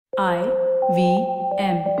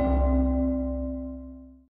IVM.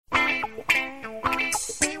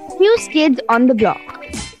 News Kids on the Block.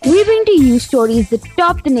 We bring to you stories that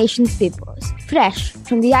top the nation's papers, fresh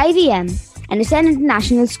from the IVM and Ascend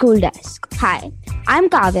International School Desk. Hi, I'm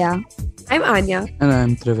Kavya. I'm Anya. And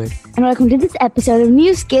I'm Trivik. And welcome to this episode of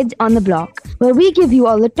News Kids on the Block, where we give you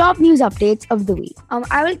all the top news updates of the week.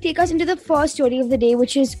 I will take us into the first story of the day,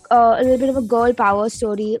 which is a little bit of a girl power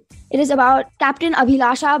story. It is about Captain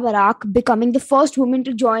Abhilasha Barak becoming the first woman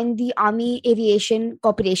to join the Army Aviation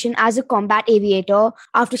Corporation as a combat aviator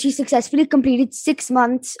after she successfully completed 6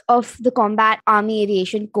 months of the Combat Army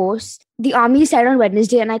Aviation course. The Army said on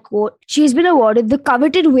Wednesday, and I quote, "She has been awarded the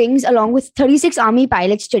coveted wings along with 36 Army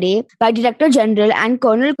pilots today by Director General and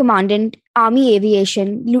Colonel Commandant Army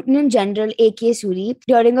Aviation, Lieutenant General A.K. Suri,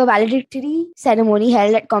 during a valedictory ceremony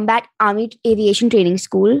held at Combat Army Aviation Training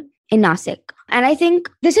School in Nasik." And I think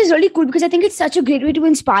this is really cool because I think it's such a great way to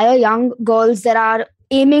inspire young girls that are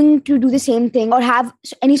aiming to do the same thing or have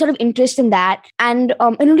any sort of interest in that. And it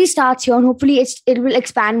only starts here, and hopefully it will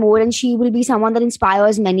expand more, and she will be someone that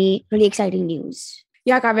inspires many really exciting news.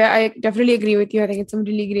 Yeah, Kavya, I definitely agree with you. I think it's some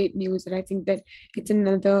really great news, and I think that it's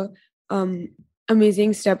another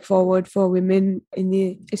amazing step forward for women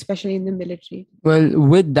especially in the military. Well,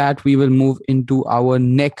 with that, we will move into our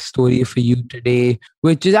next story for you today,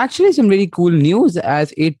 which is actually some really cool news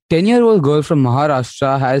as a 10-year-old girl from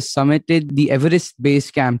Maharashtra has summited the Everest Base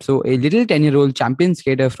Camp. So a little 10-year-old champion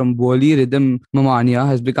skater from Boli Rhythm Mamania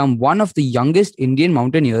has become one of the youngest Indian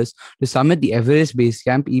mountaineers to summit the Everest Base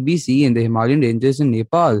Camp EBC in the Himalayan ranges in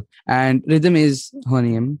Nepal. And Rhythm is her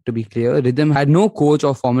name, to be clear. Rhythm had no coach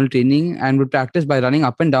or formal training and would practice by running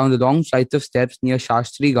up and down the long flights of steps near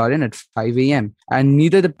Shastri Garden at 5 a.m. And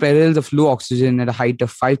neither the perils of low oxygen at a height of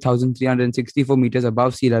 5,364 meters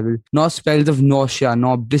above sea level, nor spells of nausea,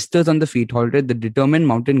 nor blisters on the feet halted the determined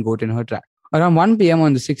mountain goat in her track. Around 1 p.m.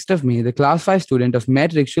 on the 6th of May, the Class 5 student of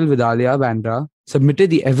Met Rikshul Vidalaya Bandra submitted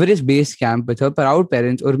the Everest Base Camp with her proud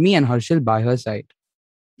parents Urmi and Harshil by her side.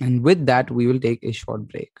 And with that, we will take a short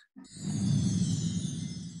break.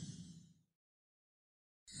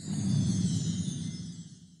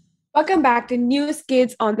 Welcome back to News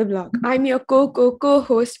Kids on the Block. I'm your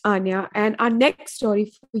co-host Anya, and our next story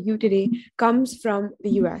for you today comes from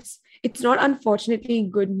the US. It's not unfortunately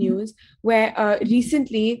good news, where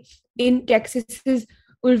recently in Texas's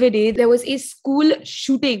Uvalde, there was a school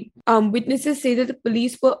shooting. Witnesses say that the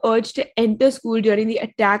police were urged to enter school during the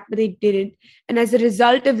attack, but they didn't. And as a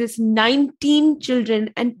result of this, 19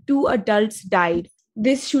 children and 2 adults died.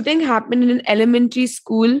 This shooting happened in an elementary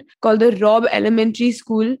school called the Robb Elementary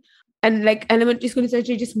School. And like elementary school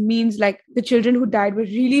essentially just means like the children who died were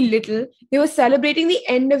really little. They were celebrating the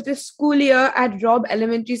end of the school year at Robb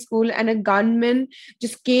Elementary School, and a gunman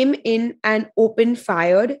just came in and opened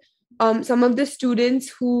fire. Some of the students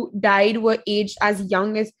who died were aged as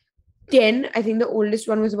young as 10. I think the oldest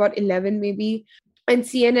one was about 11 maybe. And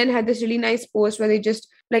CNN had this really nice post where they just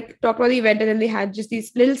like talked about the event, and then they had just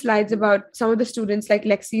these little slides about some of the students like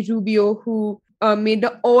Lexi Rubio, who made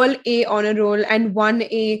the all A honor roll and won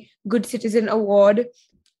a Good Citizen Award,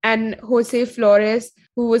 and Jose Flores,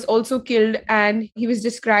 who was also killed, and he was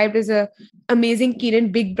described as a amazing kid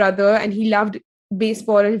and big brother, and he loved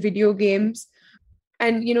baseball and video games.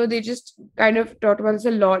 And, you know, they just kind of talked about this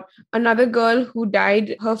a lot. Another girl who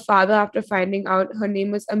died, her father, after finding out, her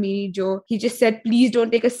name was Amini Jo. He just said, "Please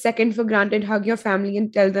don't take a second for granted. Hug your family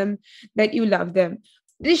and tell them that you love them."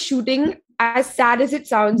 This shooting, as sad as it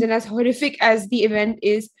sounds and as horrific as the event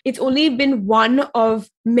is, it's only been one of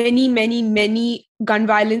many, many, many gun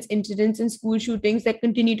violence incidents and school shootings that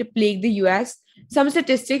continue to plague the US. Some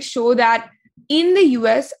statistics show that in the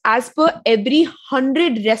US, as per every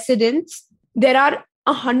 100 residents, there are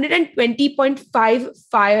 120.5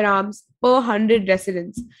 firearms per 100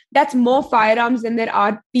 residents. That's more firearms than there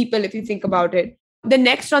are people, if you think about it. The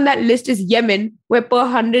next on that list is Yemen, where per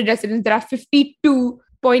 100 residents, there are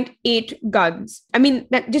 52.8 guns. I mean,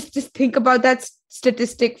 just think about that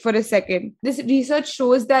statistic for a second. This research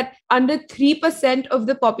shows that under 3% of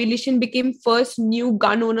the population became first new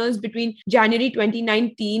gun owners between January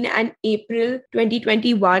 2019 and April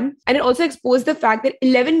 2021. And it also exposed the fact that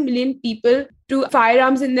 11 million people to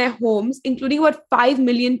firearms in their homes, including about 5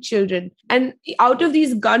 million children. And out of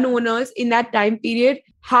these gun owners in that time period,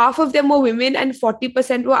 half of them were women and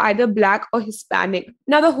 40% were either Black or Hispanic.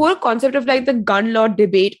 Now, the whole concept of like the gun law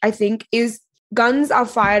debate, I think, is guns are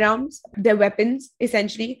firearms, they're weapons,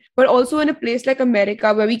 essentially. But also in a place like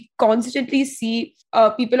America, where we constantly see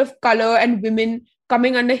people of color and women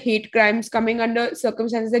coming under hate crimes, coming under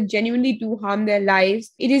circumstances that genuinely do harm their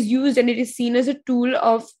lives. It is used and it is seen as a tool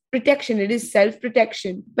of protection. It is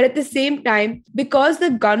self-protection. But at the same time, because the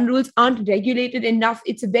gun rules aren't regulated enough,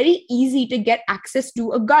 it's very easy to get access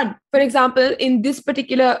to a gun. For example, in this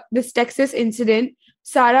Texas incident,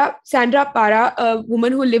 Sandra Para, a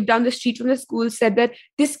woman who lived down the street from the school, said that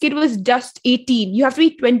this kid was just 18. You have to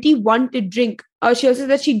be 21 to drink. She also said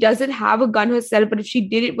that she doesn't have a gun herself, but if she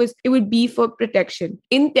did, it would be for protection.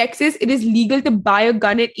 In Texas, it is legal to buy a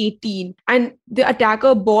gun at 18, and the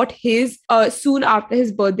attacker bought his soon after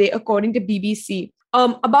his birthday, according to BBC.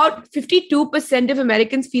 About 52% of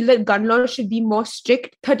Americans feel that gun laws should be more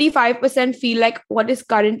strict. 35% feel like what is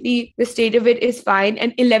currently the state of it is fine.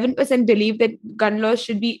 And 11% believe that gun laws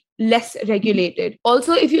should be less regulated.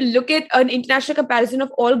 Also, if you look at an international comparison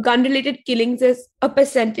of all gun-related killings as a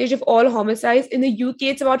percentage of all homicides, in the UK,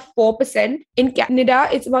 it's about 4%. In Canada,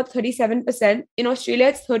 it's about 37%. In Australia,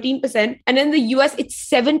 it's 13%. And in the US, it's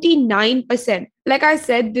 79%. Like I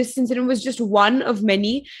said, this incident was just one of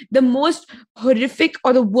many. The most horrific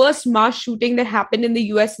or the worst mass shooting that happened in the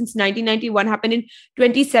US since 1991 happened in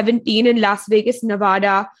 2017 in Las Vegas,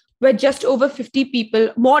 Nevada, where just over 50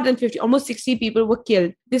 people, more than 50, almost 60 people were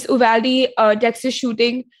killed. This Uvalde, Texas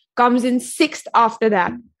shooting comes in sixth after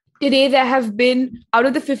that. Today, there have been, out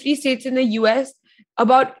of the 50 states in the US,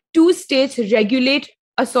 about 2 states regulate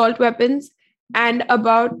assault weapons and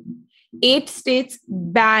about 8 states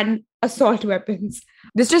ban assault weapons.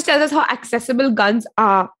 This just tells us how accessible guns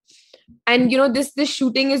are. And, this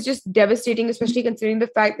shooting is just devastating, especially considering the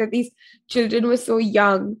fact that these children were so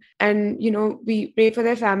young. And, we pray for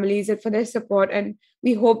their families and for their support. And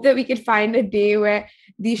we hope that we can find a day where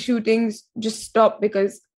these shootings just stop,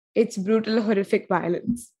 because it's brutal, horrific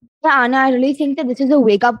violence. Yeah, Anna, I really think that this is a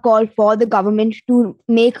wake-up call for the government to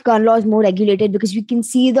make gun laws more regulated, because we can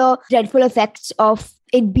see the dreadful effects of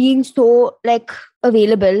it being so,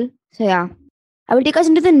 available. So, yeah. I will take us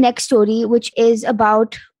into the next story, which is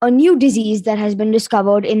about a new disease that has been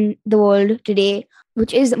discovered in the world today,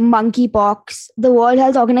 which is monkeypox. The World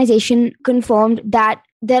Health Organization confirmed that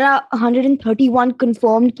there are 131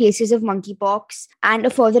 confirmed cases of monkeypox and a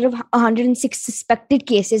further of 106 suspected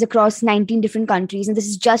cases across 19 different countries. And this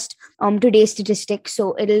is just today's statistics,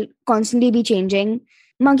 so it'll constantly be changing.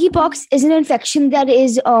 Monkeypox is an infection that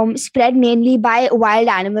is spread mainly by wild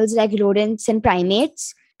animals like rodents and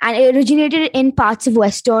primates. And it originated in parts of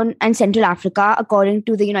Western and Central Africa, according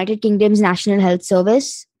to the United Kingdom's National Health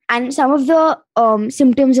Service. And some of the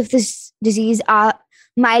symptoms of this disease are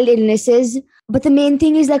mild illnesses, but the main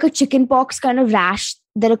thing is like a chickenpox kind of rash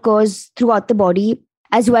that occurs throughout the body,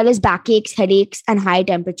 as well as backaches, headaches, and high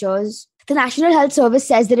temperatures. The National Health Service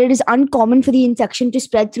says that it is uncommon for the infection to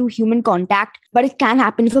spread through human contact, but it can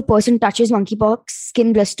happen if a person touches monkeypox,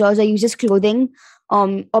 skin blisters, or uses clothing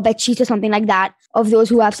or bed sheets or something like that of those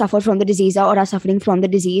who have suffered from the disease or are suffering from the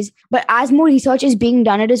disease. But as more research is being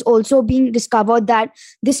done, it is also being discovered that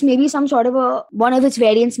this may be some sort of one of its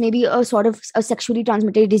variants, maybe a sort of a sexually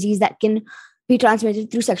transmitted disease that can be transmitted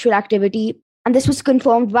through sexual activity. And this was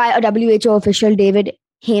confirmed by a WHO official, David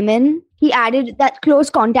Heyman. He added that close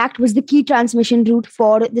contact was the key transmission route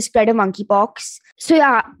for the spread of monkeypox. So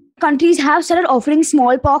yeah, countries have started offering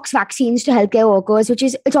smallpox vaccines to healthcare workers,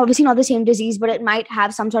 it's obviously not the same disease, but it might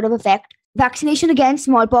have some sort of effect. Vaccination against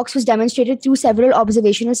smallpox was demonstrated through several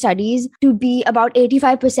observational studies to be about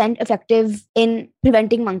 85% effective in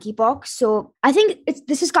preventing monkeypox. So I think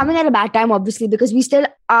this is coming at a bad time, obviously, because we still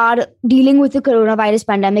are dealing with the coronavirus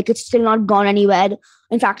pandemic. It's still not gone anywhere.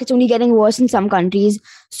 In fact, it's only getting worse in some countries.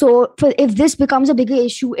 So if this becomes a bigger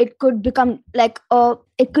issue, it could become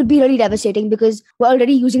it could be really devastating, because we're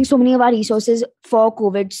already using so many of our resources for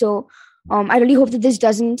COVID. So I really hope that this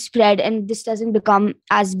doesn't spread and this doesn't become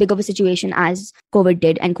as big of a situation as COVID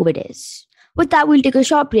did and COVID is. With that, we'll take a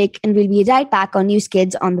short break and we'll be right back on News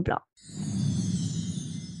Kids on the Block.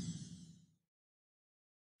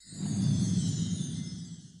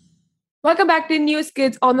 Welcome back to News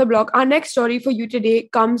Kids on the Block. Our next story for you today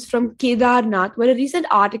comes from Kedarnath, where a recent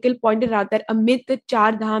article pointed out that amid the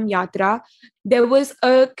Char Dham Yatra, there was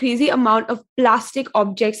a crazy amount of plastic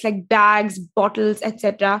objects like bags, bottles,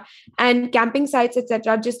 etc. And camping sites,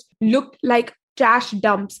 etc. just looked like trash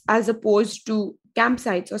dumps as opposed to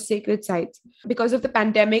campsites or sacred sites. Because of the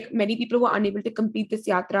pandemic, many people were unable to complete this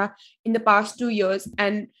yatra in the past 2 years.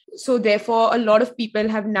 And so therefore, a lot of people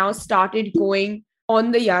have now started going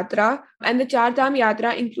on the yatra. And the Char Dham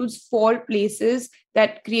Yatra includes 4 places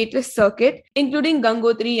that create a circuit, including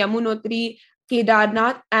Gangotri, Yamunotri,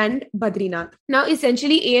 Kedarnath and Badrinath. Now,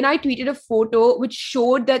 essentially, ANI tweeted a photo which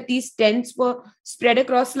showed that these tents were spread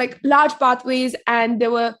across like large pathways and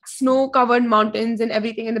there were snow-covered mountains and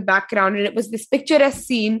everything in the background. And it was this picturesque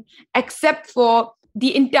scene, except for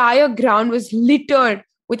the entire ground was littered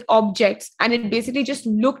with objects. And it basically just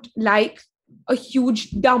looked like a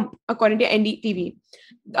huge dump, according to NDTV.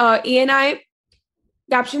 ANI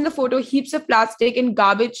captioned the photo, heaps of plastic and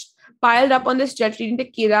garbage piled up on the stretch leading to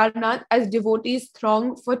Kedarnath as devotees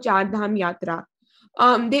throng for Char Dham Yatra.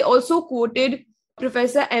 They also quoted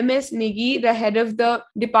Professor M.S. Negi, the head of the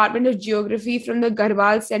Department of Geography from the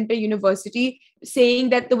Garhwal Center University, saying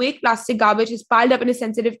that the way plastic garbage is piled up in a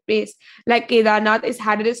sensitive place like Kedarnath is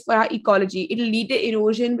hazardous for our ecology. It will lead to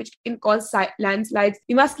erosion, which can cause landslides.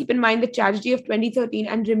 We must keep in mind the tragedy of 2013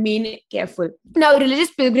 and remain careful. Now, religious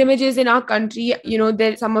pilgrimages in our country,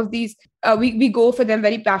 there some of these, we go for them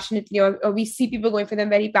very passionately, or we see people going for them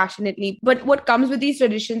very passionately. But what comes with these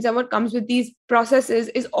traditions and what comes with these processes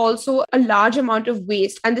is also a large amount of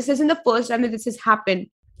waste. And this isn't the first time that this has happened.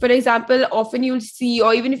 For example, often you'll see,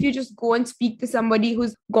 or even if you just go and speak to somebody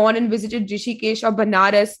who's gone and visited Rishikesh or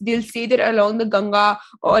Banaras, they'll say that along the Ganga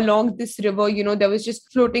or along this river, there was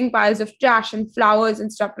just floating piles of trash and flowers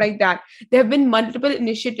and stuff like that. There have been multiple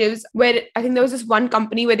initiatives where I think there was this one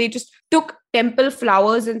company where they just took temple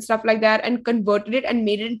flowers and stuff like that and converted it and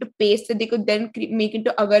made it into paste that they could then make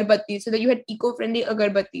into agarbattis, so that you had eco-friendly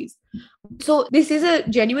agarbattis. So this is a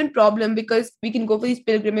genuine problem because we can go for these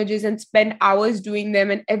pilgrimages and spend hours doing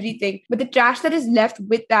them and everything, but the trash that is left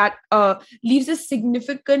with that leaves a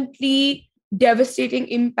significantly devastating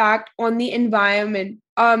impact on the environment.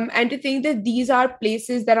 And to think that these are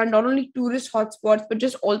places that are not only tourist hotspots, but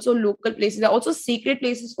just also local places, they're also sacred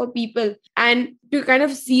places for people. And to kind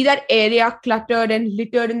of see that area cluttered and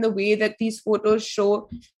littered in the way that these photos show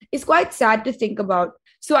is quite sad to think about.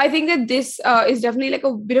 So I think that this is definitely like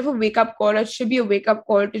a bit of a wake-up call. It should be a wake-up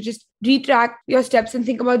call to just retract your steps and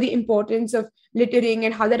think about the importance of littering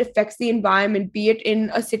and how that affects the environment, be it in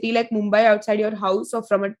a city like Mumbai outside your house or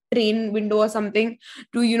from a train window or something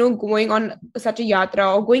to, going on such a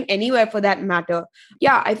yatra or going anywhere for that matter.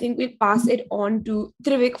 Yeah, I think we'll pass it on to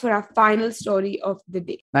Trivik for our final story of the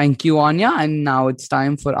day. Thank you, Anya. And now it's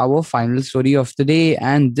time for our final story of the day.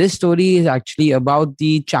 And this story is actually about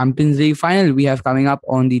the Champions League final we have coming up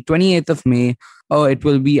on the 28th of May. It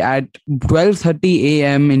will be at 12:30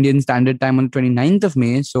 a.m. Indian Standard Time on the 29th of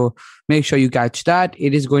May. So make sure you catch that.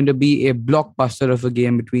 It is going to be a blockbuster of a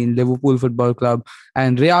game between Liverpool Football Club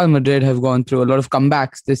and Real Madrid. Have gone through a lot of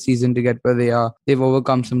comebacks this season to get where they are. They've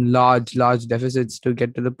overcome some large deficits to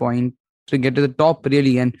get to the point, to get to the top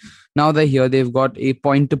really, and now they're here. They've got a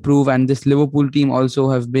point to prove, and this Liverpool team also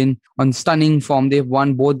have been on stunning form. They've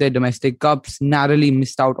won both their domestic cups, narrowly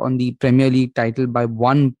missed out on the Premier League title by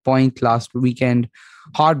 1 point last weekend.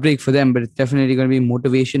 Heartbreak for them, but it's definitely going to be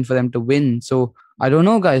motivation for them to win. So I don't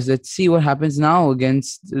know, guys. Let's see what happens now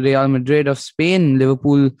against Real Madrid of Spain.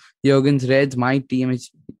 Liverpool, Jurgen's Reds, my team,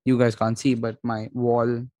 which you guys can't see, but my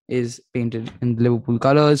wall is painted in Liverpool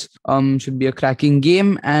colors. Should be a cracking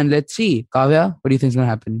game. And let's see. Kavya, what do you think is going to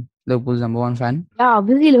happen? Liverpool's number one fan? Yeah,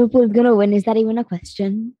 obviously Liverpool is going to win. Is that even a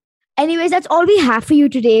question? Anyways, that's all we have for you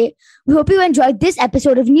today. We hope you enjoyed this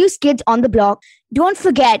episode of News Kids on the Block. Don't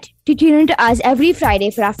forget to tune in to us every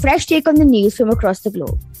Friday for our fresh take on the news from across the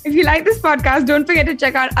globe. If you like this podcast, don't forget to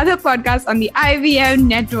check out other podcasts on the IVM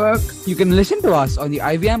network. You can listen to us on the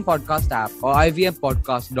IVM Podcast app or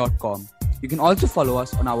ivmpodcast.com. You can also follow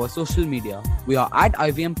us on our social media. We are at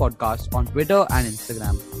IVM Podcast on Twitter and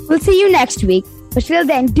Instagram. We'll see you next week. But till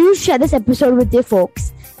then, do share this episode with your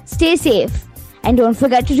folks. Stay safe. And don't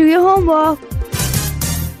forget to do your homework.